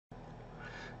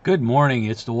Good morning.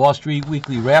 It's the Wall Street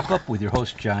Weekly Wrap-Up with your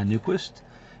host, John Newquist.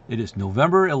 It is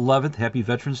November 11th. Happy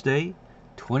Veterans Day,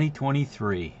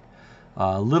 2023.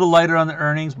 A little lighter on the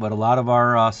earnings, but a lot of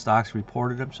our stocks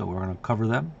reported them, so we're going to cover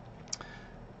them.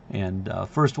 And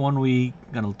first one we're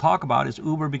going to talk about is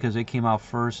Uber because they came out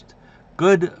first.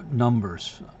 Good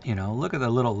numbers. Look at the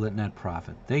little net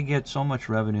profit. They get so much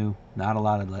revenue, not a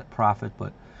lot of net profit,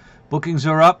 but bookings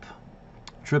are up,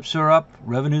 trips are up,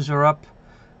 revenues are up.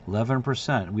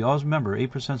 11%. We always remember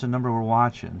 8% is the number we're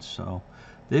watching. So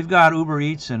they've got Uber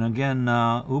Eats, and again,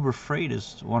 Uber Freight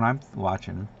is what I'm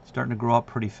watching. It's starting to grow up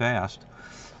pretty fast.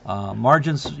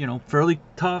 Margins, fairly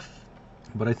tough,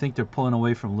 but I think they're pulling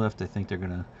away from Lyft. I think they're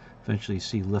going to eventually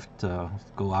see Lyft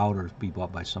go out or be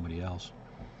bought by somebody else.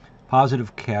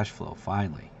 Positive cash flow,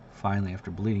 finally, after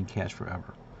bleeding cash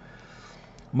forever.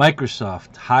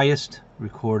 Microsoft, highest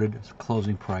recorded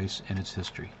closing price in its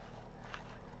history.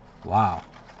 Wow.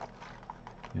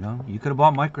 You could have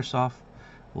bought Microsoft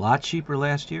a lot cheaper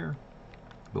last year,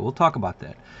 but we'll talk about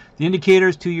that. The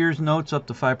indicators, 2 years notes up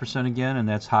to 5% again, and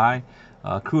that's high.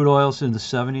 Crude oil's in the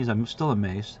 70s. I'm still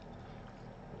amazed.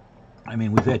 I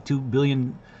mean, we've had 2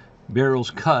 billion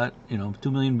barrels cut,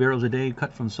 2 million barrels a day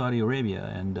cut from Saudi Arabia,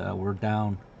 and we're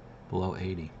down below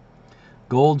 80.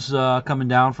 Gold's coming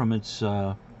down from its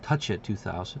touch at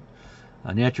 2,000.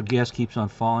 Natural gas keeps on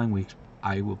falling.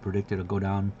 I will predict it'll go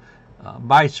down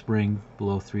by spring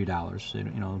below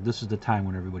 $3. This is the time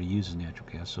when everybody uses natural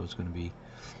gas, so it's going to be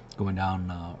going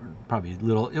down probably a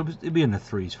little. It'll be in the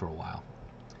threes for a while.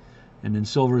 And then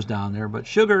silver's down there, but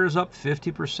sugar is up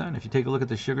 50%. If you take a look at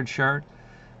the sugar chart,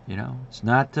 it's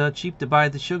not cheap to buy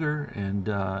the sugar, and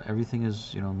everything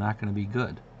is not going to be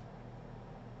good.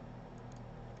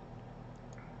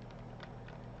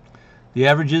 The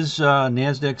averages,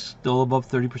 Nasdaq's still above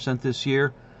 30% this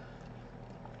year.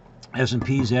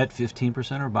 S&P's at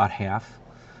 15%, or about half.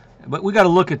 But we got to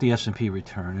look at the S&P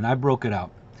return, and I broke it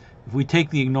out. If we take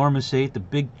the enormous 8, the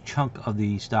big chunk of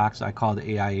the stocks, I call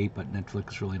the AI 8, but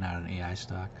Netflix is really not an AI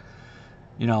stock.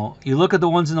 You look at the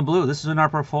ones in the blue. This is in our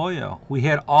portfolio. We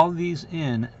had all of these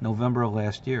in November of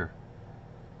last year.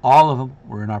 All of them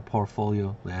were in our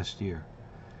portfolio last year.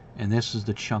 And this is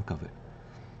the chunk of it.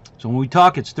 So when we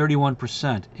talk it's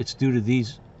 31%, it's due to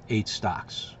these 8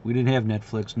 stocks. We didn't have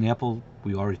Netflix. And Apple,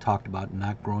 we already talked about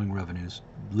not growing revenues,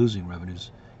 losing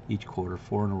revenues each quarter,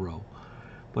 4 in a row.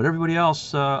 But everybody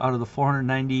else, out of the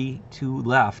 492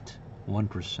 left,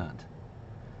 1%.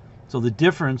 So the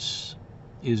difference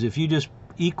is if you just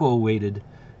equal-weighted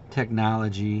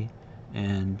technology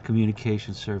and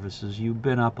communication services, you've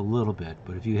been up a little bit.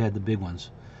 But if you had the big ones,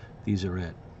 these are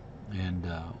it. And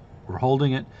we're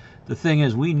holding it. The thing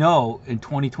is, we know in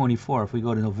 2024, if we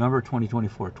go to November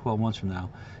 2024, 12 months from now,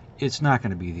 it's not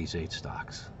going to be these 8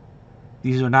 stocks.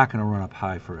 These are not going to run up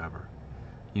high forever.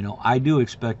 I do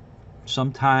expect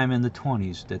sometime in the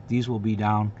 20s that these will be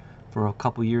down for a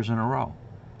couple years in a row.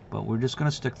 But we're just going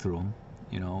to stick through them.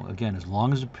 Again, as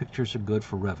long as the pictures are good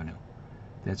for revenue.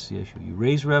 That's the issue. You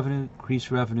raise revenue,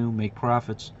 increase revenue, make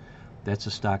profits. That's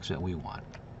the stocks that we want.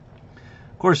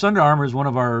 Of course, Under Armour is one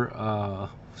of our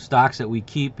stocks that we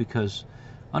keep because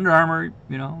Under Armour,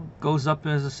 goes up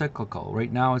as a cyclical.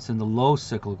 Right now it's in the low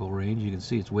cyclical range. You can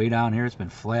see it's way down here. It's been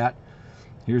flat.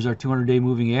 Here's our 200-day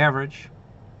moving average.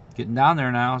 Getting down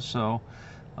there now. So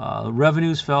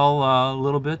revenues fell a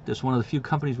little bit. It's one of the few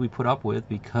companies we put up with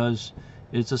because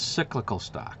it's a cyclical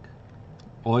stock.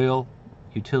 Oil,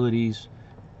 utilities,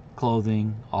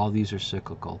 clothing, all these are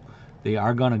cyclical. They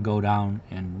are going to go down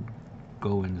and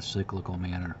go in the cyclical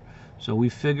manner. So we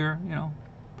figure,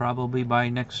 probably by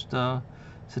next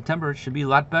September it should be a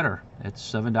lot better. At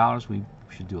 $7, we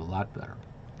should do a lot better.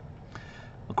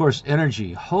 Of course,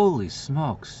 energy. Holy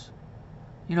smokes.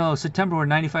 September we're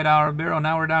 $95 a barrel.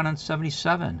 Now we're down on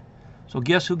 77. So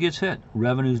guess who gets hit?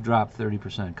 Revenues dropped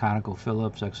 30%.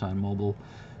 ConocoPhillips, ExxonMobil.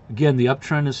 Again, the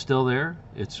uptrend is still there.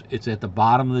 It's at the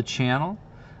bottom of the channel.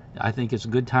 I think it's a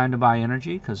good time to buy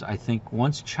energy because I think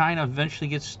once China eventually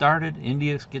gets started,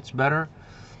 India gets better,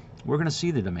 we're going to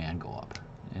see the demand go up.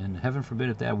 And heaven forbid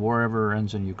if that war ever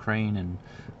ends in Ukraine and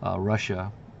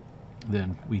Russia,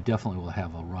 then we definitely will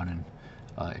have a run-in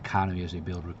economy as they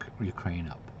build Ukraine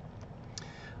up.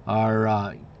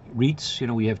 Our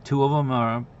REITs, we have 2 of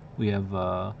them. We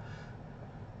have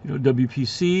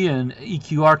WPC and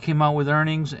EQR came out with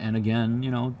earnings, and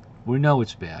again, we know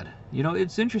it's bad.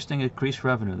 It's interesting, increased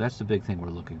revenue. That's the big thing we're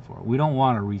looking for. We don't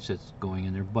want a REIT that's going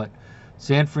in there, but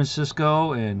San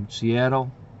Francisco and Seattle,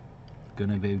 going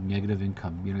to be negative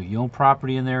income. You own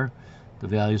property in there, the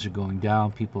values are going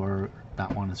down. People are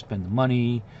not wanting to spend the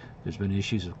money. There's been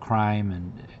issues of crime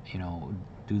and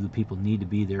Do the people need to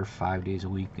be there 5 days a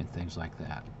week and things like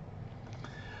that?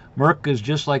 Merck is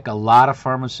just like a lot of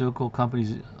pharmaceutical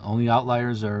companies. Only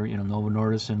outliers are, Novo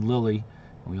Nordisk and Lilly.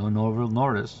 We all know Novo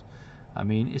Nordisk. I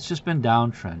mean, it's just been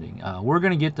downtrending. We're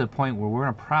going to get to the point where we're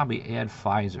going to probably add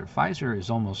Pfizer. Pfizer is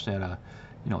almost at a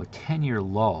 10-year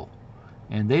low,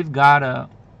 and they've got a,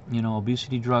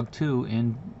 obesity drug too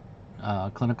in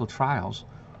clinical trials,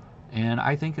 and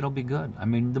I think it'll be good. I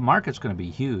mean, the market's going to be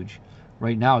huge.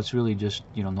 Right now, it's really just,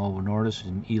 Novo Nordisk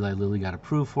and Eli Lilly got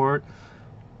approved for it.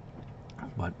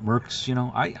 But Merck's,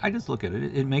 I just look at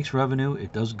it. It makes revenue.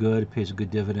 It does good. It pays a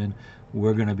good dividend.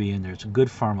 We're going to be in there. It's a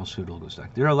good pharmaceutical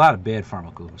stock. There are a lot of bad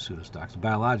pharmaceutical stocks.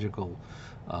 Biological,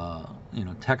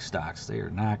 tech stocks, they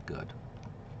are not good.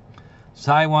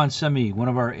 Taiwan Semi, one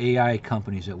of our AI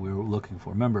companies that we were looking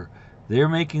for. Remember, they're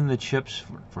making the chips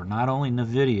for not only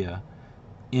NVIDIA,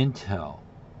 Intel,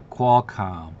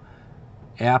 Qualcomm,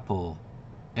 Apple,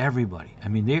 everybody. I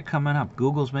mean, they're coming up.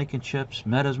 Google's making chips,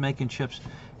 Meta's making chips,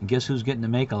 and guess who's getting to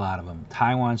make a lot of them?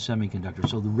 Taiwan Semiconductor.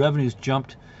 So the revenues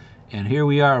jumped, and here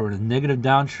we are with a negative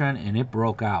downtrend, and it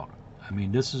broke out. I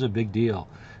mean, this is a big deal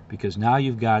because now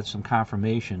you've got some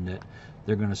confirmation that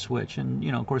they're going to switch. And,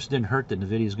 of course, it didn't hurt that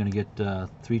NVIDIA is going to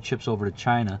get 3 chips over to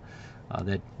China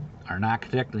that are not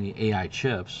technically AI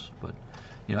chips, but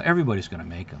everybody's going to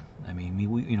make them. I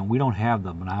mean, we don't have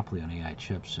the monopoly on AI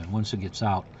chips, and once it gets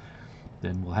out,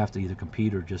 then we'll have to either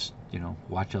compete or just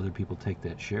watch other people take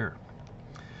that share.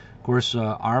 Of course,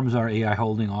 ARM's our AI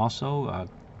holding also.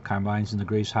 Combines in the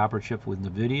Grace Hopper chip with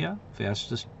NVIDIA,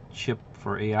 fastest chip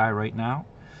for AI right now.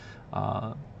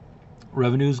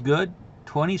 Revenue's good,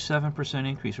 27%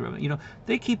 increase.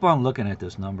 They keep on looking at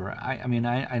this number. I mean,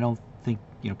 I don't think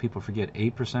people forget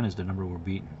 8% is the number we're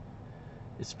beating.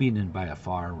 It's beaten by a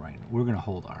far right. We're going to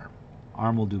hold ARM.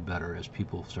 ARM will do better as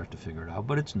people start to figure it out,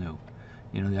 but it's new.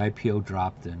 The IPO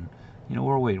dropped, and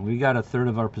we're waiting. We got a third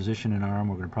of our position in ARM.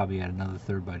 We're going to probably add another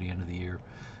third by the end of the year.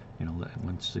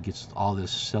 Once it gets all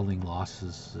this selling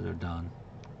losses that are done.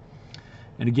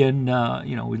 And again,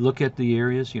 we look at the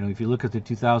areas. If you look at the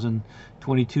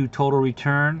 2022 total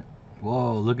return,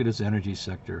 whoa, look at this energy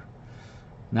sector.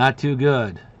 Not too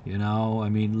good. I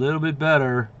mean, a little bit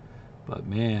better, but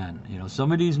man,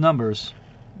 some of these numbers,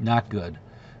 not good.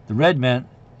 The red meant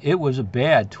it was a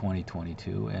bad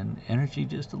 2022, and energy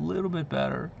just a little bit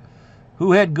better.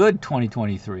 Who had good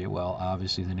 2023? Well,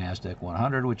 obviously the NASDAQ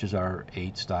 100, which is our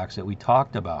 8 stocks that we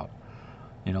talked about.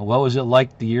 What was it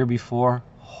like the year before?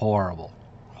 Horrible.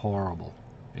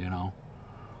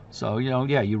 So,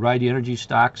 yeah, you ride the energy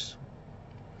stocks.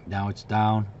 Now it's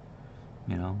down.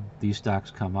 These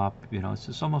stocks come up. It's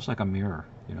just almost like a mirror.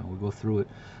 We go through it.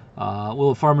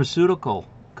 Will pharmaceutical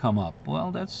come up?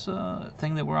 Well, that's a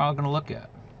thing that we're all going to look at.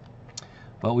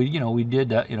 But we did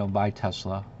buy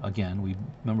Tesla again. We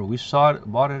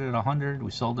bought it at 100, we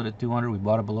sold it at 200, we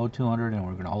bought it below 200, and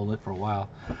we're going to hold it for a while.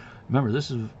 Remember, this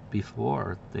is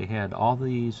before they had all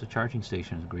these charging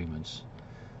station agreements,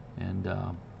 and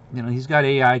he's got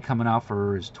AI coming out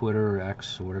for his Twitter or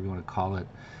X or whatever you want to call it.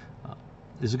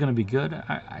 Is it going to be good?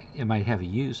 It might have a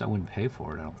use. I wouldn't pay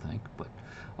for it, I don't think. But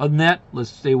other than that,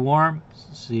 let's stay warm.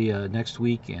 See you next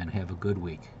week, and have a good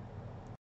week.